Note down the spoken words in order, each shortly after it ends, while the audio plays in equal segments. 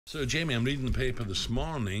So, Jamie, I'm reading the paper this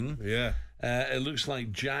morning. Yeah. It looks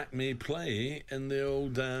like Jack may play in the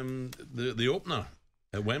old the opener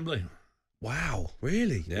at Wembley. Wow,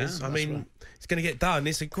 really? Yeah, I mean, it's going to get done.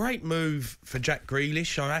 It's a great move for Jack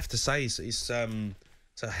Grealish. I have to say, it's a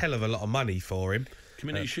hell of a lot of money for him.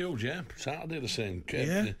 Community Shield, yeah. Saturday they're saying.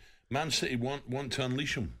 Yeah. Man City want to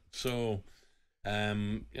unleash him. So,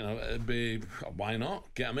 it'd be, why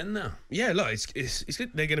not? Get him in there. Yeah, look,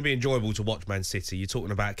 they're going to be enjoyable to watch, Man City. You're talking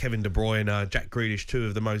about Kevin De Bruyne, Jack Grealish, two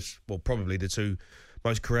of the most, well, probably the two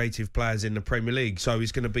most creative players in the Premier League. So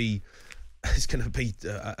it's going to be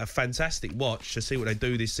a fantastic watch to see what they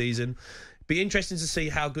do this season. Be interesting to see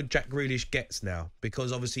how good Jack Grealish gets now,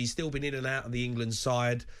 because obviously he's still been in and out of the England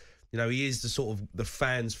side. You know, he is the sort of the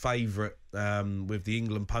fans' favourite with the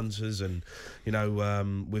England punters and,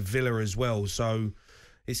 with Villa as well. So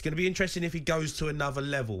it's going to be interesting if he goes to another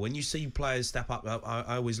level. When you see players step up,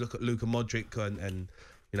 I always look at Luka Modric and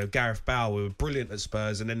Gareth Bale, who were brilliant at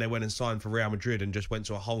Spurs, and then they went and signed for Real Madrid and just went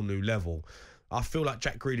to a whole new level. I feel like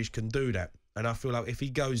Jack Grealish can do that. And I feel like if he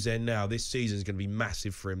goes there now, this season's going to be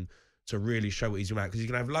massive for him to really show what he's about, because he's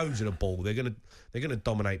going to have loads of the ball. They're going to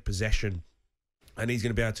dominate possession, and he's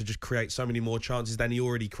going to be able to just create so many more chances than he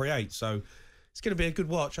already creates. So it's going to be a good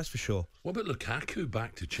watch, that's for sure. What about Lukaku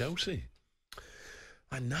back to Chelsea?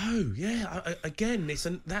 I know, yeah. Again, it's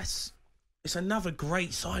another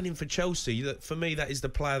great signing for Chelsea. That for me, that is the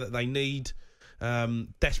player that they need.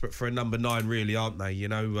 Desperate for a number 9, really, aren't they?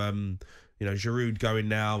 Giroud going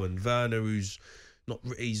now, and Werner, who's not.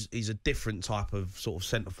 He's a different type of sort of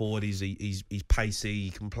centre forward. He's pacey. He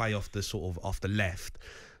can play off the left.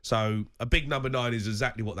 So a big number 9 is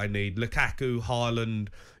exactly what they need. Lukaku, Haaland.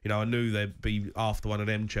 I knew they'd be after one of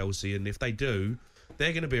them, Chelsea, and if they do,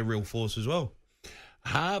 they're going to be a real force as well.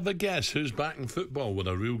 Have a guess who's back in football with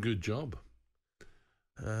a real good job.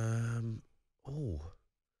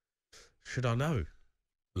 Should I know?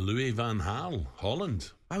 Louis van Gaal,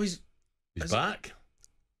 Holland. Oh, he's back.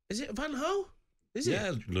 Is it Van Gaal? Is it?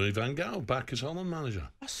 Yeah, Louis van Gaal back as Holland manager.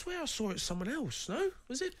 I swear I saw it someone else. No,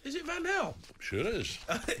 is it Van Gaal? Sure it is.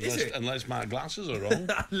 Unless my glasses are wrong.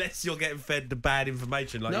 Unless you're getting fed the bad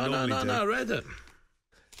information like you normally do. No, I read it.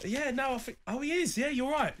 Yeah, no, I think. Oh, he is. Yeah,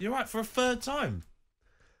 you're right. You're right for a third time.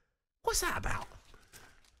 What's that about?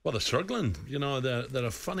 Well, they're struggling. They're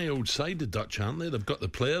a funny old side, the Dutch, aren't they? They've got the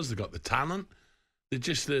players, they've got the talent.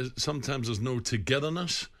 Sometimes there's no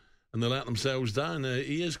togetherness, and they let themselves down.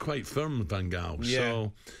 He is quite firm, Van Gaal. Yeah.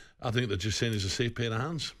 So I think they're just saying he's a safe pair of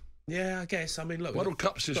hands. Yeah, I guess. I mean, look, World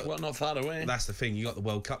Cup's just not far away. That's the thing. You got the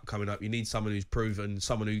World Cup coming up. You need someone who's proven,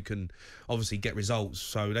 someone who can obviously get results.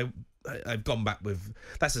 So they've gone back with.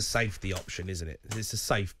 That's a safety option, isn't it? It's a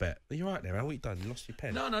safe bet. Are you right there? How are you done? You lost your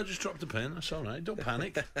pen? No, just dropped the pen. That's all right. Don't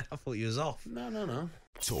panic. I thought you was off. No.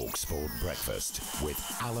 talkSPORT Breakfast with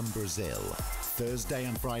Alan Brazil. Thursday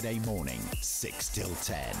and Friday morning, 6 till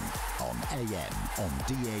 10. On AM, on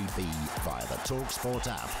DAB, via the talkSPORT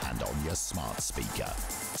app and on your smart speaker.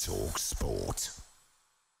 talkSPORT.